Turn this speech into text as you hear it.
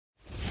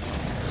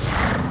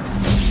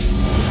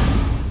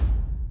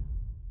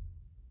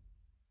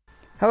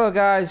Hello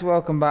guys,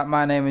 welcome back.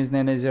 My name is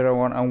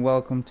NayNay01 and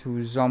welcome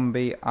to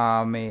Zombie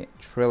Army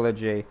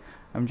Trilogy.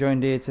 I'm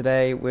joined here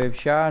today with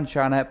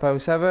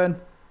SHAREfactory.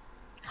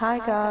 Hi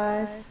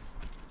guys.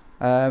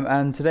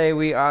 And today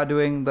we are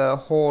doing the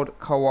horde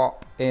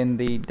co-op in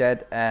the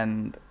dead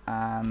end,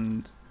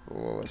 and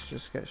let's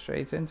just get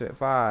straight into it.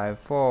 5,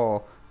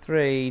 4,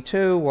 3,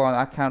 2, 1.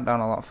 I count down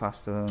a lot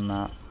faster than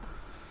that.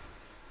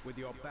 With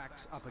your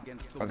backs up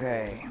against the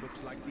Okay. wall, it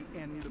looks like the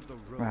end of the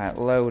road. Right,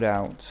 load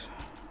out.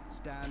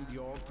 Stand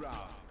your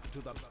ground to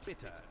the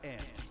bitter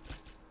end.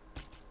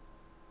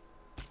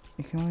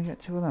 You can only get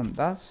 2 of them.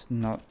 That's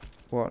not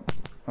what.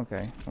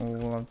 Okay, well,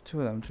 we'll have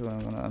 2 of them, 2 of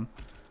them, 1 of them.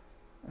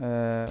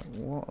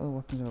 What other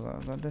weapons have I got?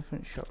 I've got a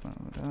different shotgun.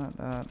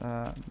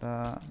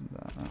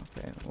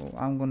 Okay, well,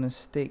 I'm gonna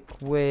stick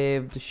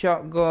with the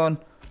shotgun.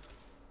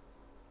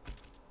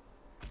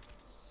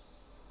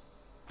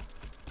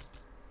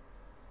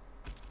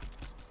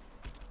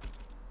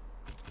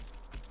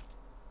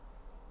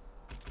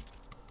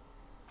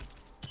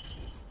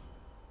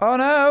 Oh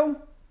no!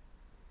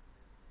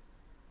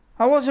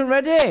 I wasn't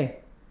ready!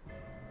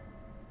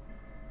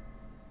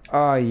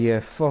 Oh,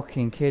 you're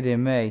fucking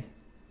kidding me.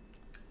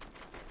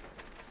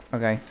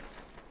 Okay.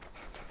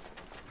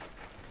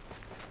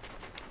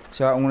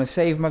 So I'm gonna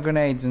save my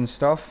grenades and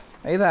stuff.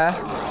 Are you there?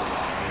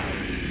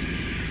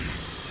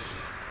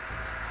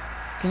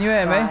 Can you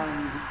hear me?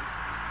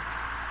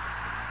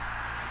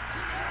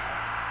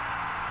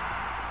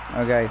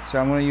 Okay, so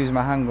I'm gonna use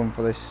my handgun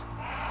for this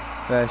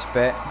first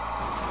bit.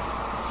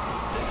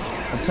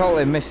 I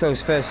totally missed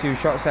those first few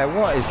shots there.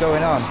 What is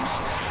going on?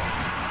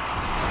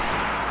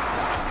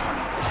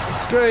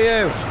 Screw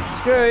you!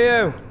 Screw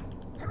you!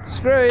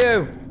 Screw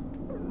you!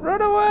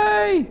 Run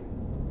away!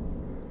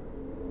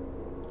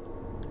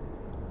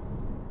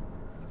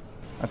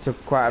 I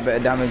took quite a bit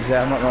of damage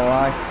there, I'm not gonna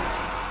lie.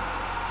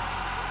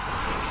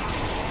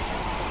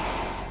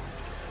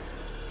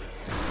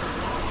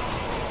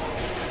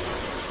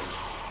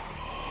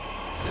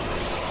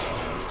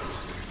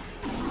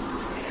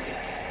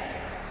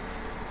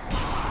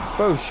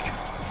 Boosh.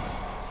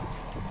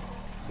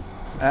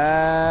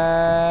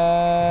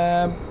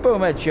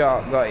 Boom,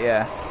 headshot, got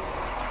ya.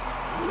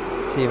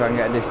 See if I can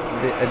get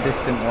a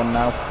distant one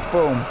now.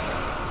 Boom.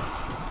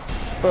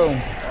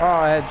 Boom.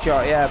 Oh,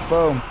 headshot, yeah,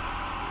 boom.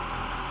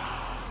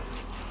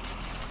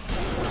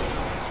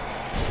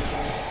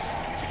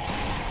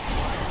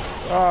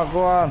 Oh,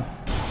 go on.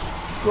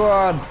 Go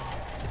on.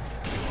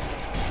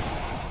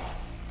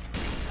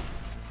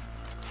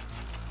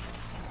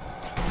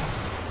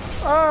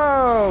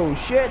 Oh,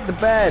 shit, the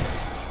bed.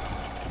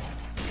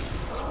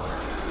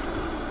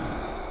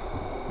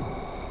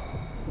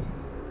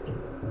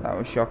 That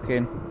was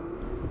shocking.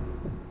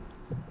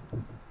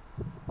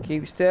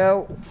 Keep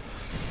still.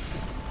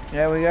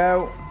 There we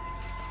go.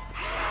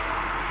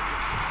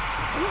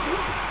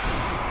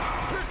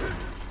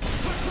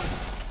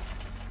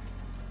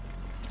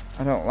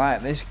 I don't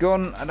like this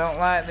gun. I don't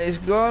like this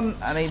gun.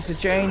 I need to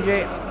change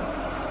it.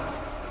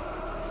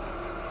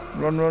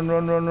 Run, run,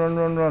 run, run, run,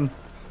 run, run.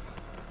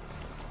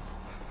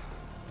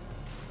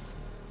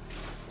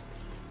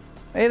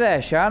 Hey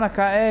there, Sean. I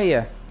can't hear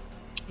you.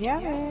 Yeah,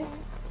 man.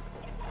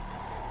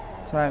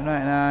 Type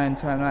 99,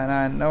 type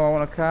 99. No, I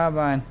want a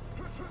carbine.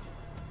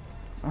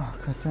 Oh,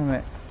 god damn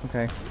it.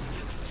 Okay.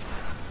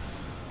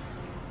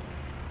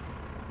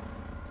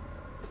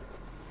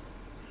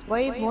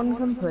 Wave 1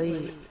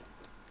 complete.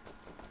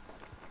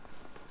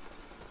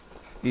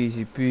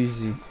 Easy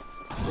peasy.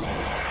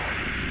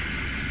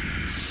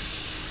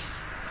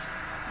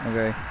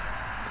 Okay.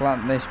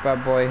 Plant this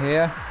bad boy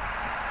here.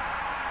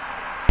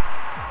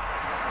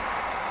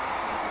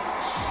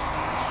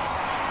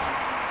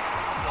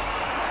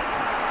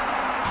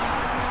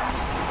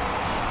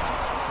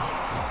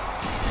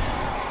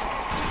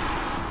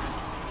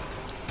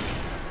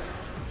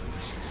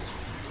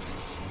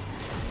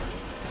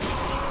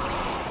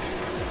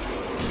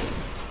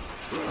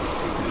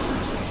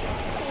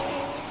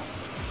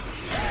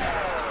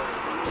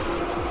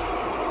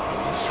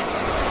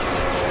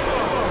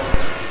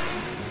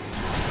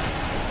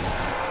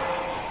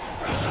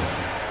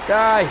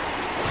 Die!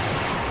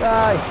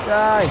 Die!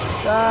 Die!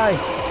 Die!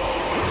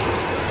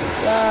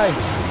 Die!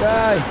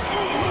 Die!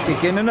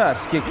 Kick in the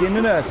nuts! Kick in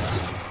the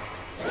nuts!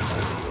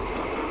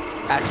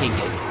 I kick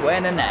you square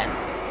in the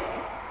nuts!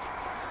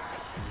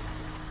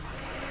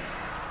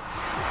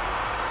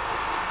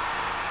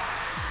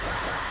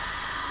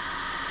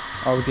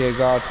 Oh dear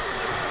God!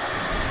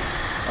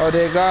 Oh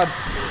dear God!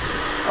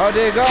 Oh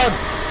dear God!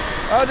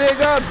 Oh dear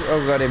God!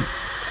 Oh, got him!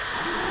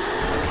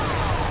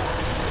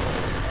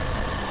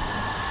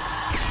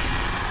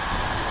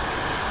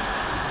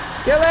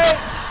 Kill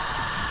it!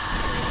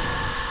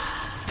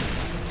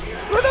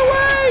 Run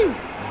away!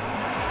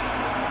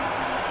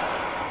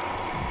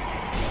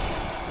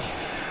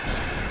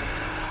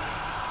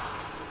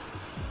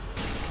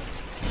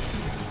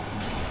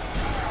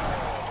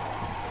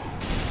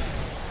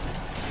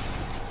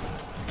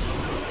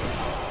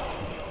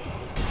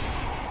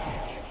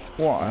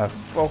 What a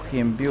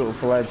fucking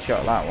beautiful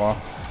headshot that was.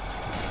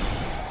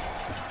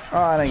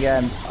 On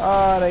again.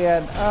 On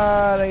again.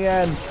 On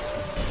again.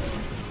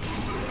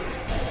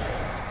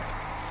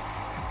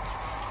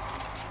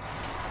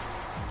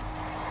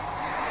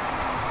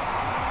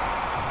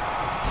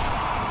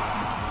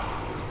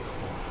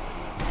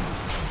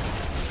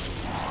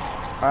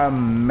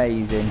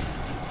 Amazing.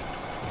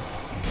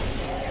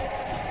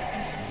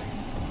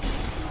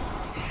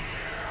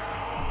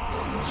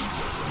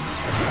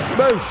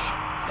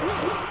 Boosh!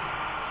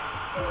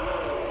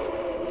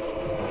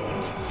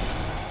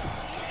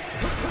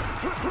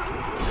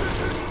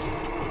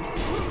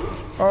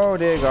 Oh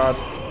dear God.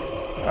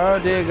 Oh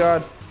dear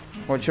God.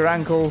 Watch your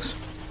ankles.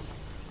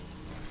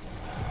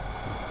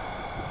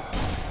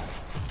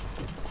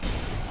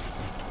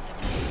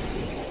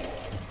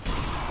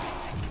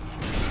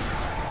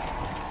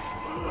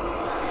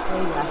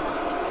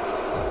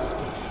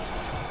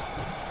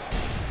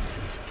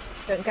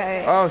 Don't get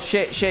it. Oh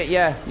shit, shit,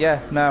 yeah,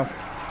 yeah, no.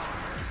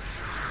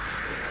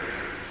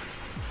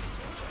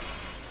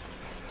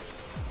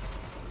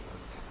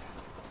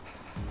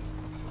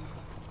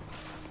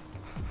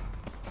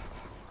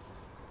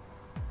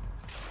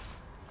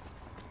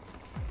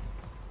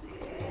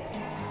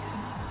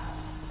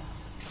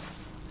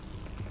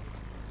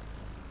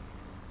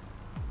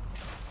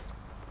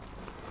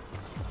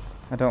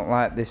 I don't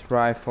like this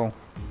rifle.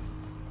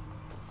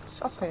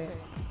 Swap it.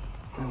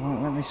 It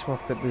won't let me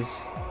swap it.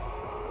 There's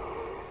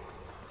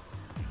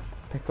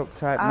pick up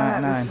type I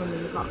like 99. this one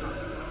in the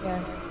box.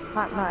 Yeah,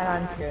 type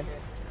 99's good.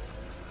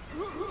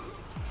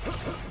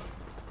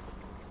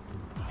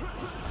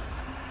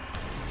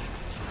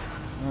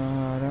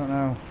 Oh, I don't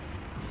know.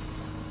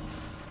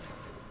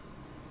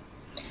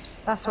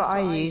 That's what I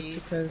use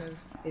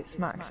because it's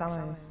max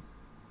ammo.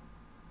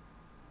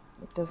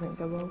 It doesn't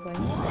go over.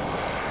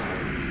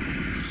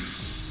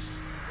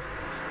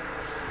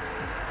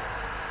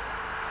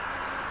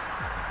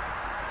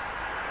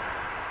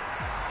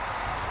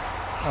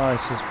 Oh,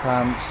 it's his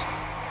pants.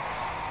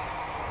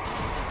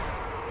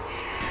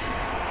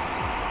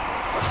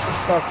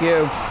 Fuck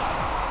you.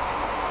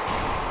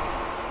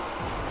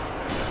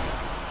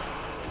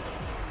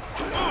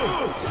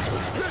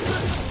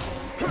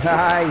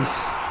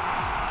 Nice.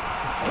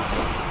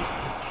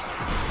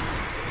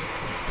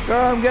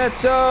 Come get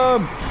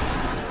some.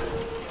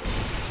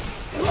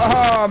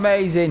 Oh,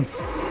 amazing.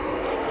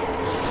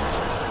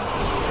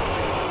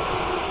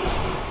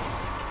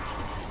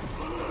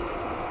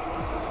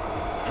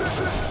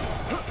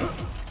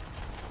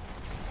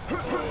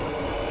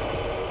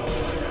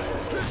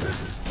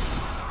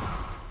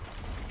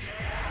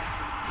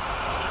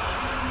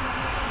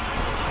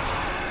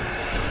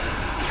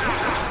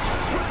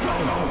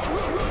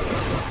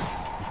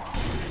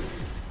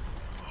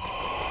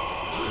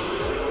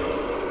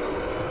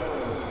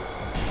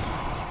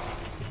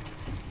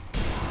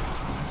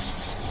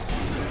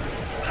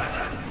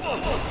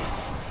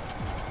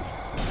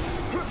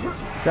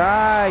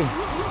 Die!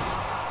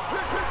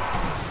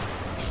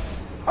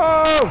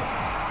 Oh!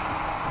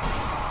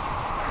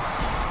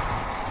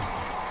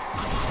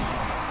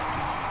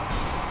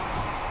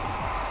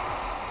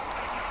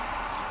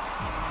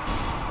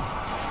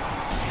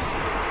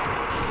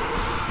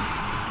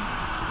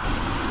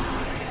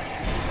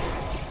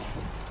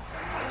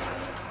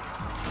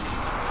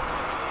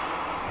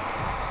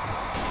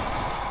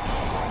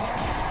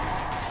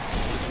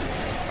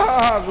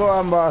 Oh, go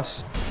on,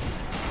 boss.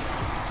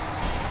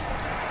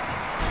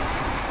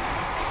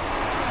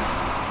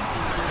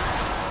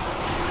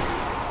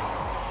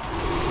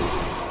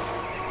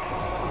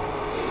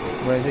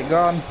 Where's it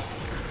gone?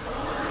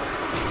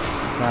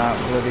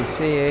 Can't bloody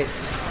see it.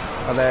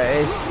 Oh, there it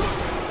is.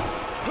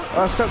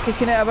 Oh, stop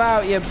kicking it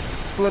about, you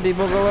bloody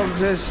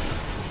bugger-lugsers.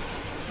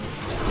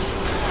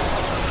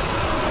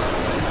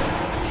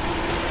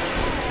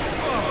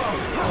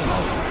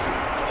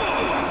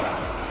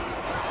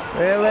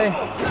 Really?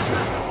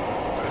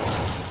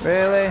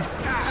 Really?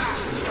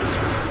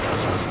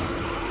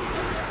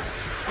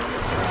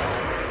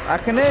 I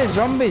can hear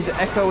zombies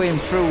echoing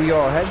through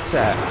your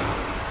headset.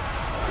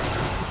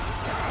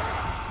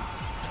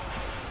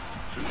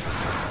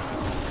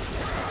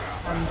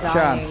 I'm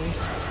dying. Sean.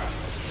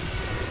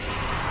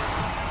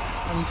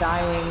 I'm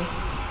dying.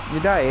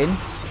 You're dying?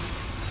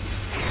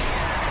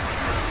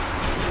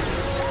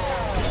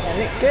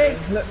 Yeah, Okay.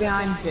 look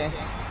behind you.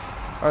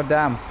 Oh,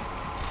 damn.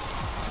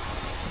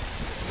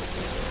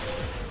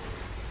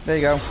 There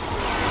you go.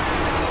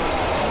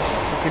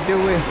 I could do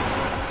with...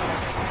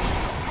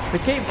 They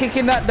keep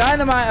kicking that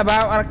dynamite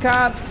about and I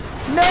can't...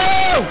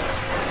 No!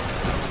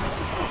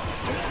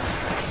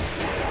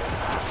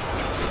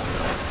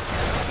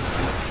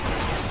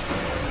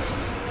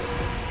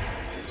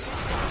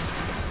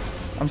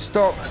 I'm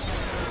stuck.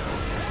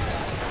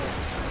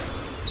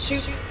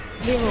 Shoot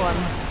the other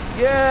ones.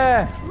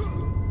 Yeah!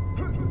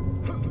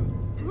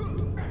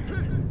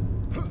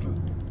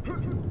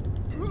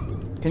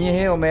 Can you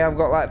heal me? I've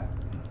got like...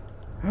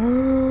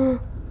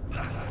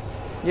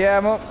 Yeah,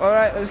 I'm up.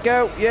 Alright, let's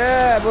go.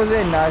 Yeah, buzz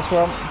in. Nice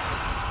one.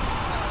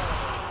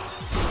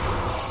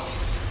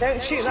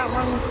 Don't shoot that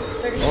one.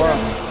 Don't shoot What?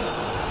 him.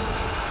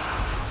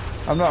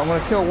 I'm not. I'm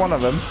going to kill one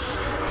of them.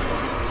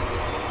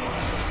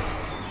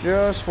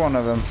 Just one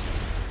of them.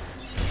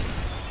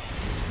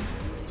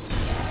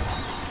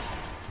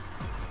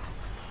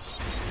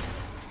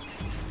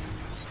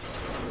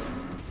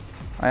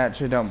 I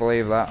actually don't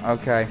believe that.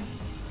 Okay.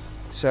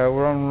 So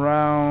we're on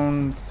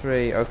round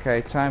 3.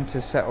 Okay, time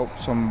to set up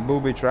some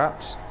booby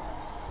traps.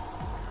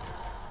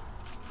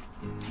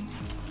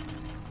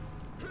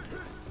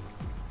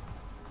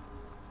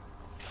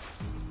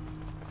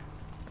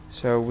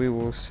 So we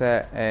will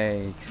set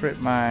a trip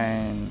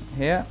mine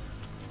here.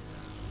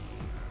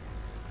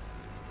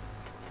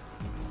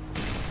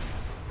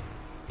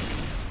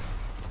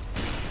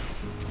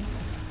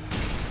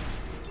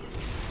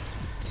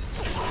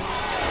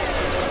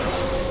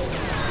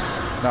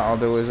 That'll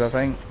do us, I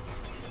think.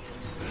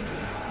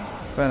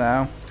 For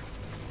now.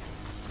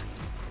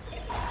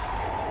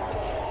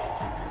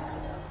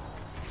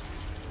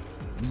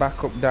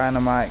 Backup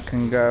dynamite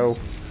can go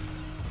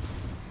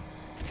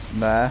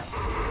there.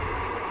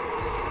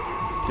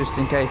 Just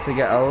in case they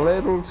get a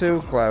little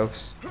too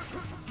close.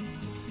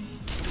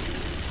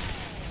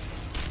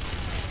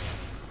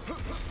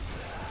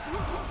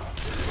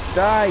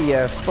 Die,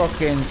 you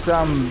fucking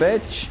son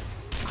bitch.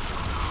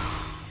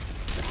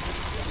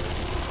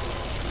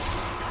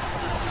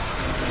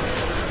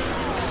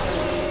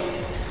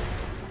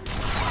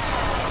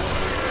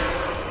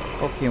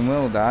 Fucking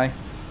will die.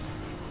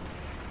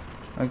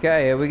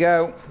 Okay, here we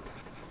go.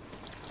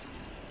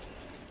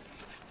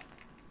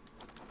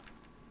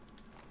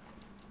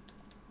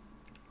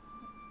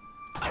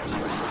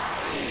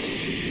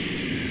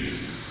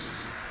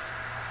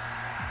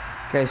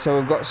 Okay, so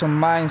we've got some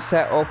mines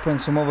set up and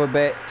some other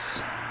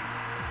bits.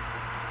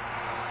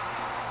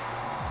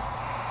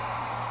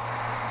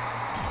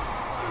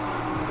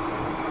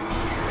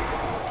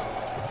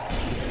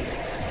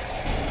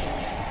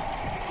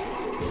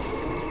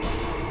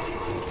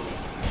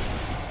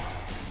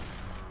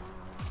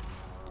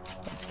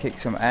 Let's kick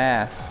some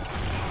ass.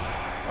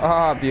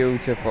 Ah,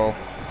 beautiful.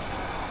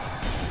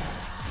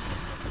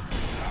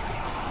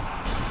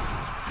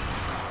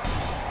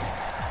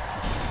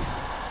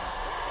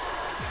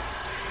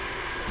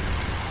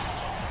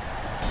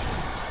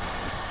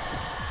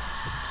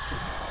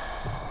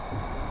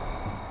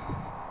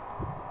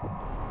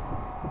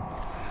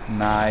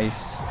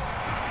 Nice.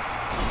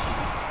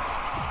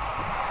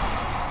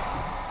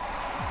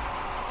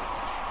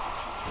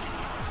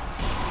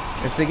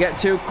 If they get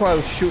too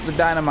close, shoot the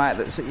dynamite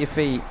that's at your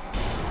feet.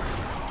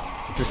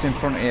 Just in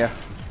front of you.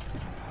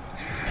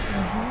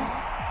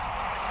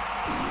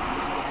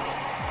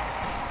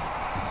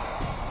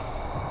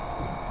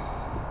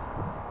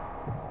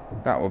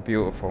 That was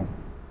beautiful.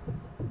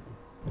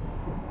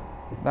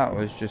 That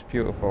was just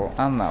beautiful.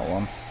 And that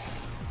one.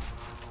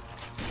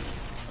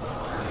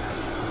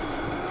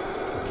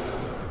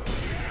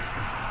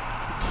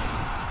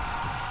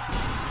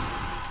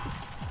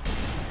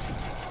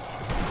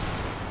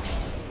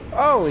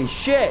 Holy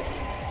shit!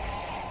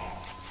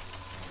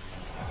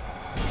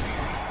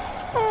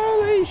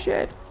 Holy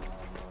shit!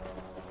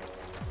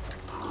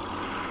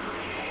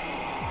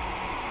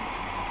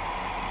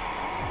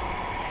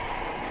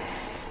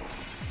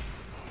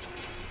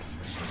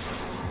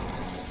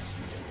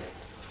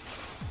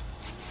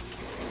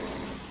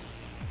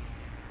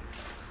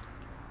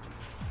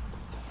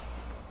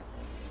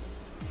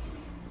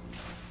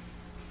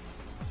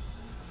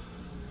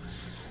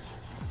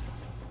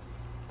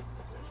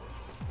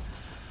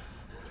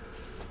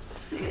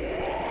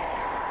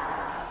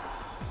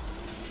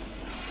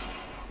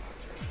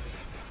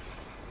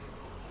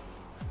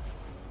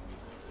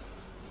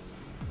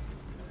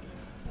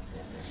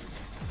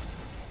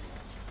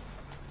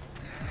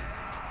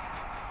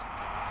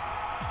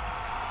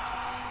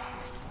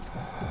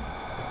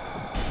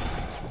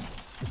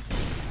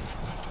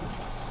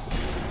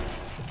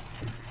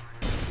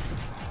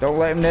 Don't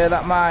let him near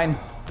that mine.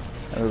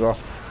 There we go.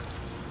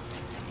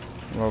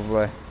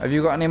 Lovely. Have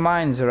you got any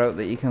mines out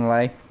that you can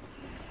lay?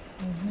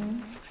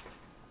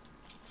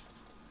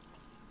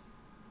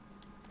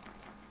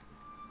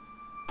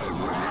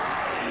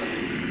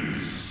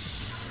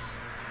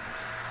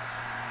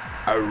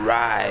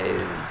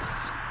 Arise.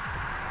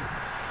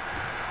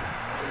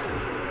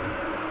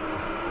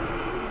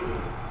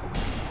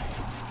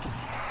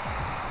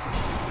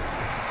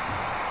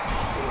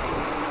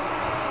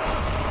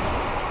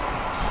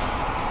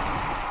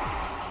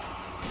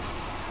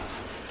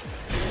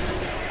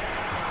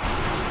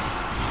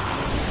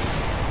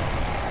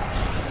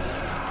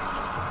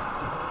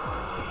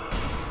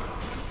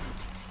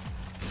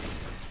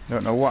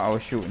 Don't know what I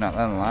was shooting at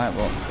then, like,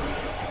 but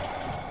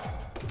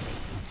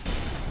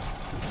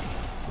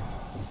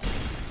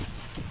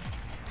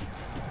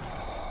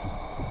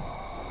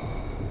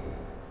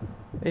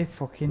hey,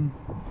 fucking.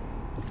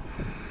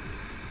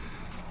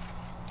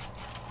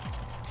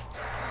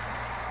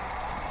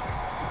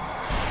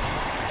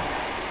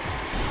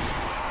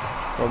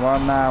 Come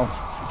on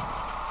now.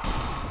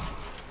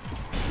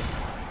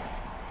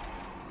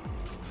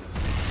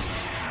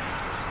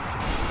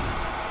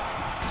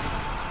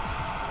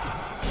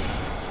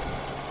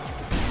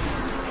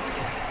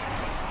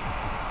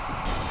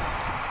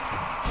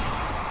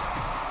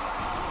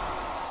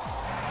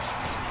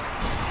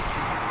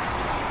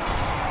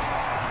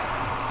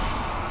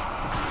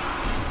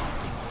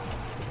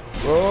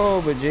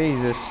 go, but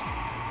Jesus.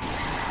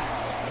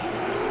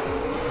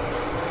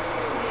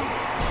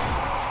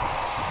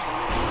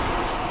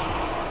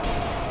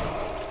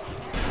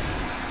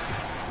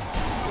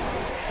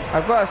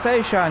 I've got to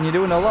say, Sean, you're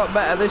doing a lot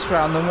better this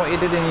round than what you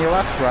did in your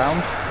last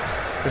round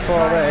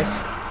before this.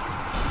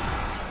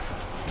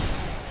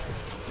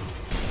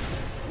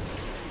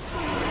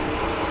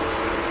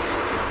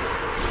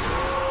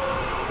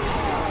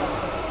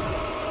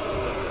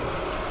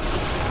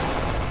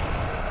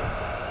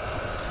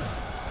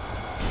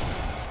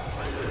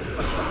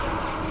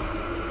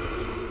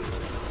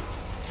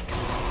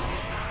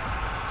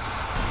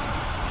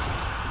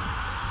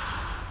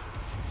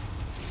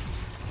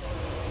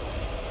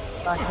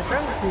 Like a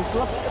drunk who's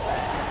lost a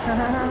bit.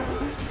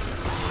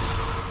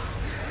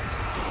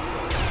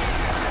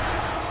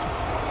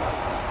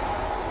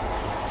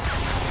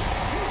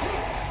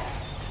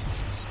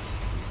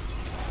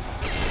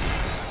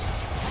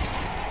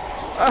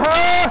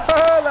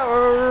 Oh, that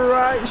was a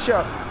right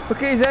shot.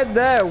 Look at his head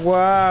there.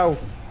 Wow.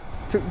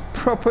 Took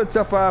proper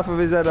top half of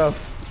his head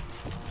off.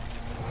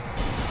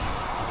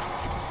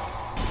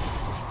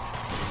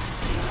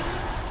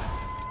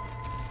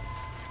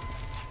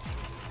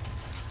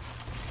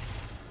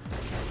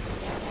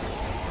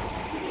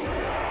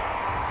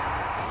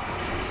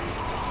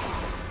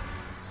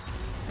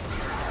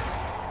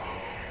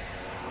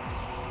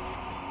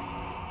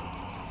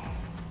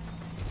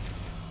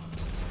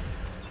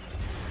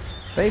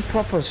 They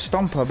proper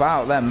stomp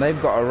about them. They've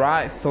got a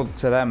right thud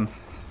to them.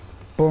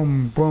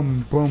 Boom,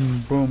 boom,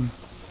 boom, boom.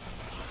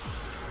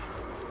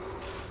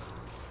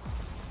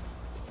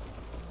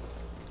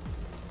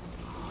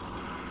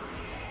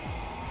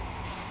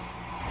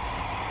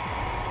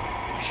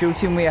 Shoot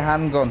him with a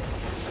handgun.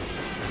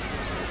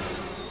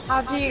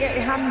 How do you get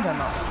your handgun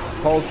up?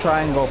 Hold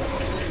triangle.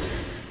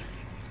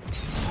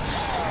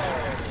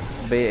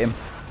 Beat him.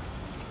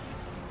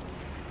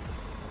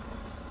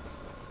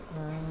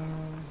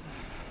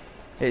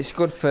 It's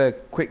good for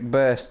quick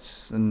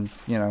bursts and,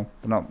 you know,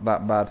 they're not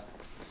that bad.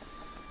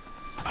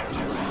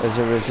 As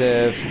a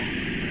reserve.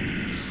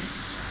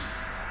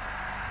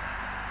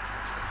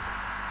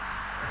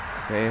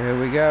 Okay, here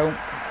we go.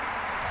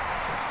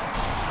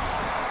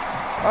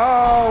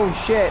 Oh,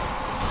 shit.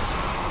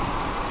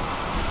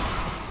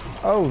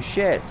 Oh,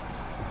 shit.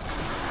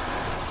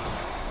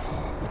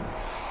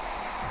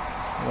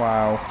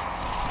 Wow.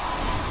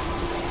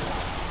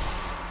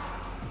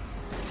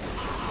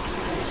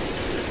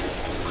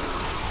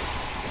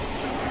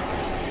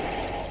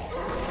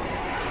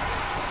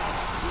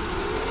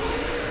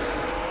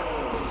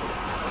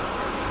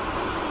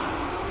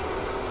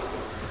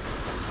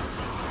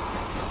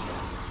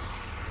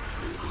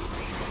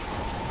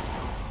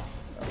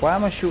 Why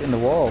am I shooting the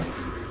wall?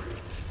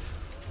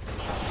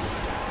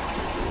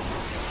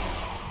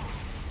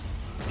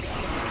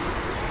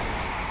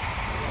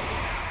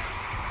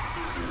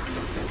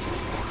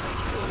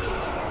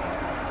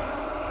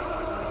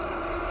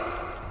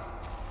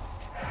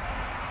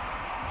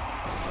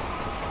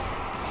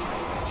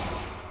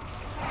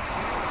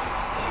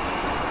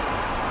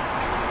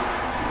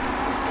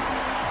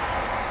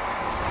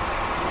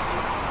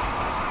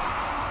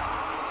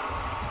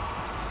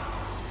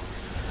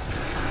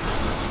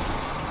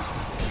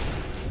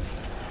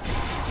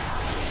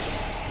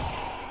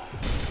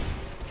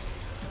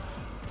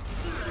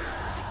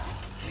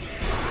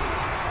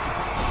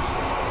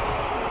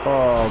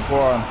 Oh, go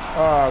on.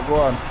 Oh, go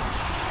on.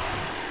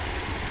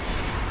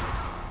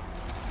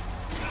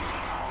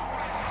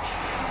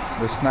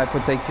 The sniper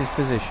takes his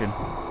position.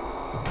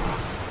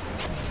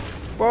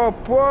 Whoa,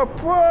 whoa,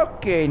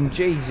 fucking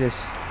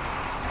Jesus.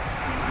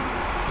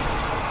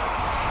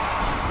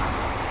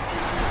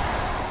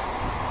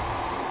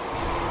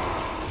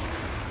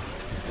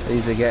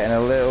 These are getting a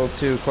little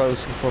too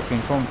close for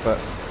fucking comfort.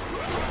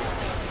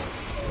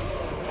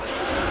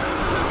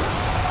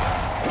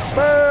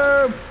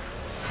 Boom!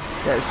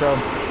 Get some.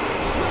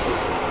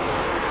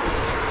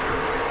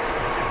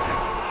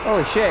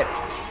 Holy shit.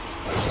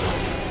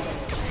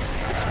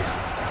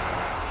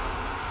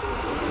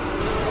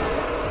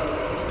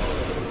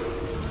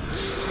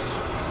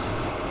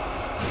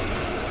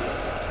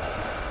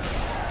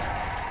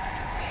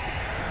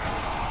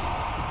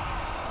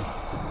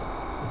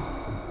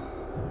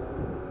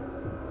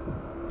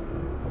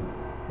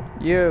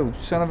 You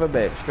son of a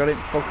bitch, got it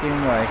fucking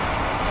right.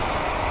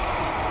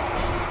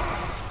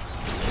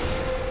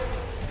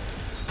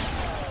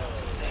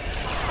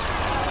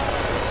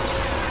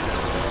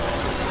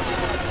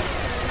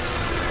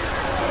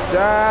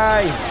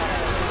 Die!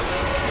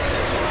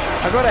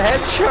 I got a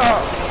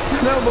headshot! I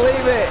don't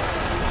believe it!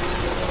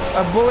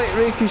 A bullet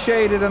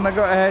ricocheted and I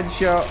got a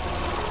headshot.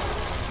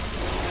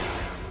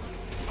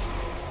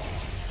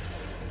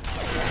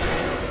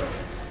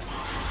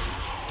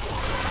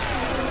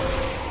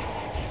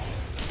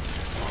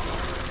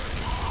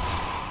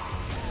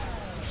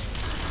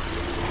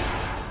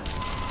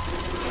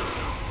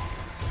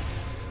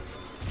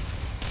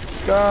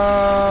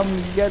 Come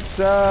get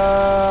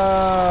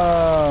some!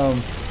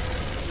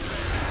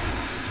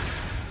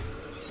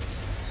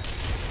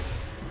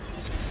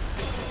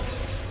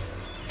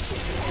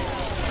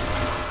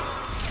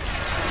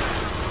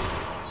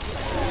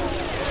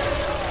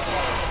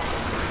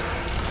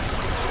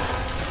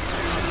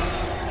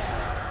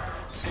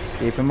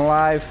 Keep him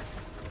alive.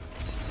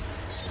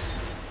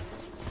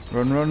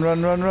 Run, run,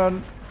 run, run,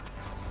 run.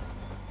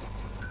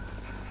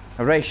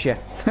 Erase you.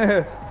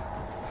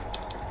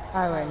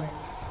 I win.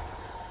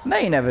 No,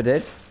 you never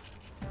did.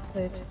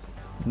 Did.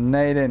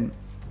 No, you didn't.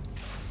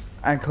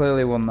 I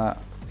clearly won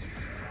that.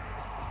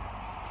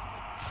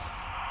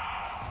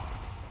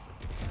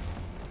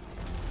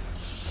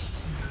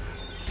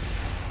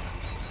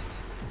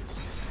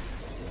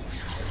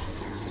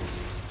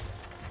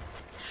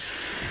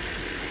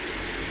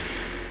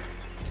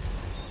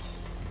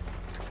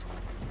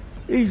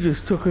 He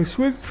just took a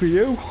swing for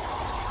you.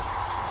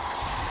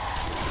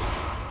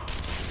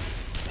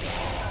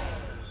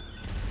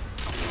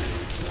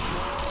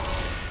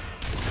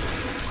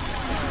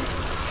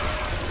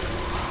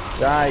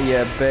 Ah,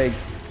 you big.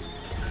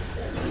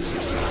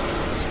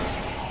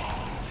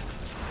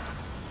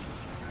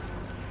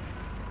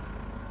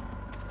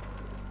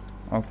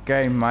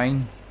 Okay,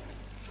 mine.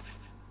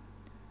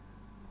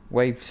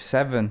 Wave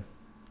 7.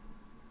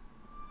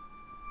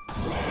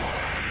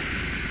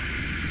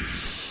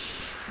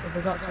 Well,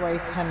 we got to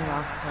wave 10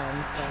 last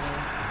time, so...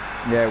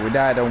 Yeah, we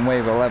died on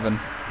wave 11.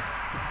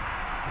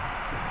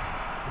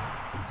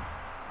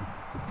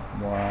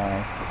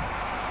 Wow.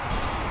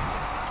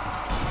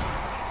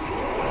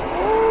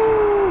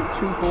 Ooh,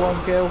 2 for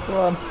 1 kill.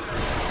 Go on.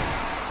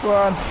 Go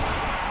on.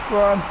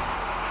 Go on.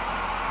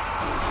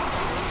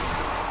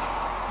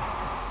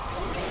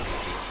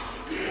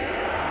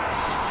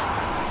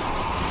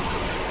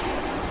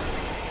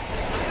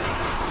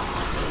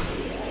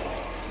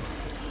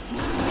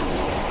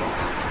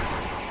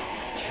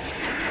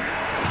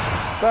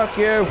 Fuck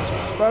you!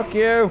 Fuck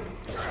you!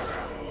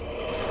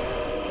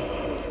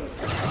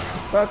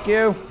 Fuck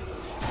you!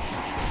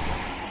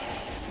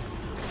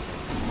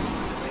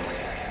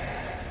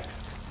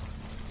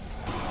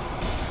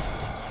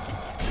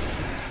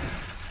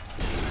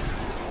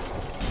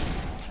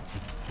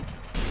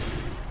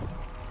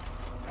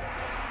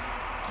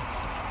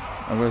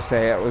 I'm gonna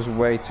say it was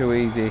way too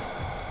easy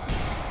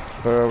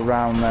for a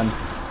round then.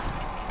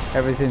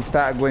 Everything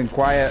started going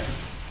quiet.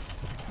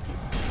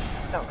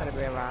 It's not going to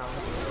be a round.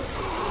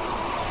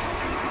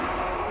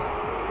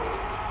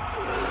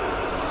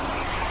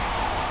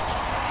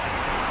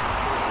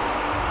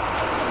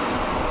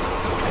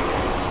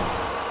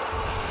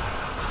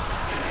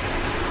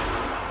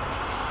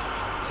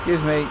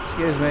 Excuse me,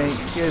 excuse me,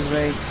 excuse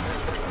me,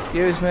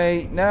 excuse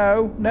me,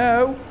 no,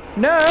 no,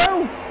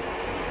 no!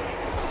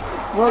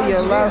 Well, you're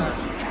allowed.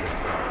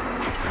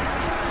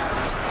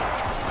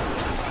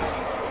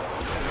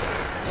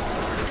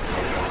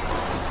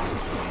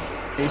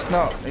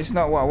 It's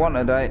not what I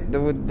wanted.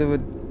 There would.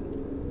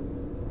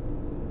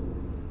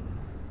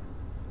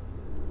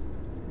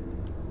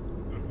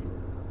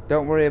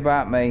 Don't worry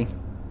about me.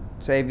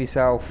 Save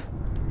yourself.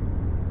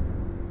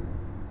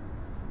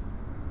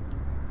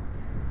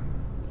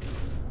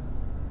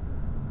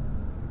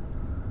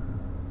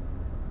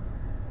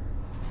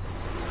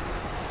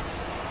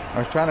 I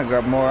was trying to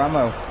grab more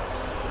ammo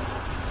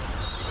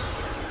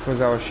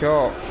because I was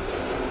short.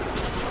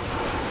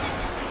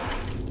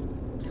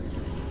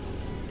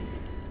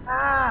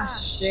 Ah,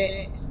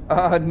 shit.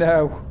 Oh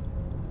no.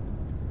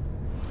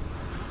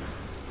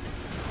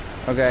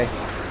 Okay.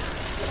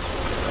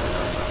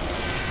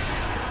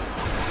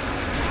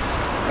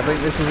 I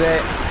think this is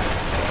it.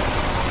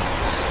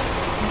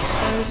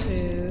 So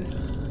too.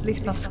 At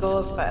least my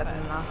score's better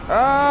than last.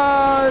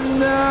 Oh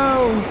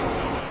no!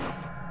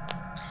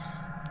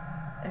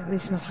 At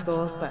least my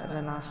score's better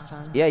than last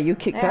time. Yeah, you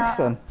kicked ass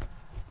then.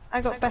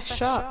 I got best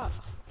shot.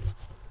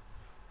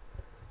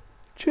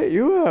 Check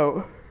you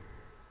out.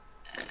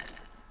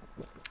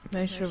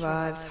 Most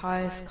revives,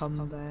 highest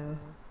combo.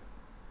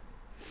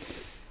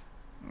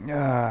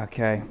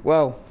 Okay,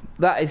 well,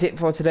 that is it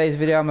for today's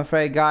video, I'm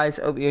afraid, guys.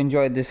 Hope you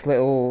enjoyed this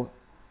little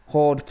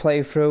horde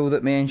playthrough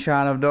that me and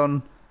Sean have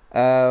done.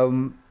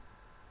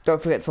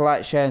 Don't forget to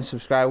like, share and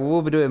subscribe. We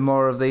will be doing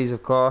more of these,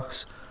 of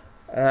course.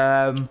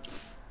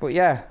 But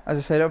yeah, as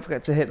I say, don't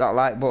forget to hit that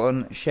like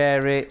button,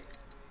 share it,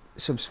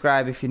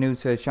 subscribe if you're new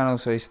to the channel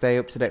so you stay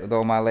up to date with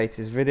all my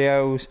latest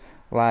videos,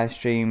 live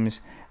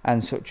streams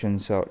and such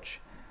and such.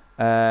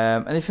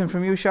 Anything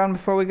from you, Sean,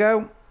 before we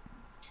go?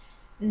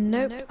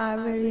 Nope, I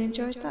really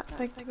enjoyed that.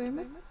 Thank you very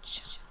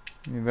much.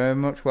 You're very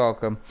much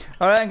welcome.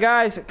 Alright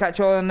guys, catch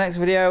you all in the next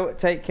video.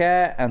 Take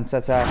care and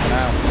ta-ta for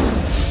now.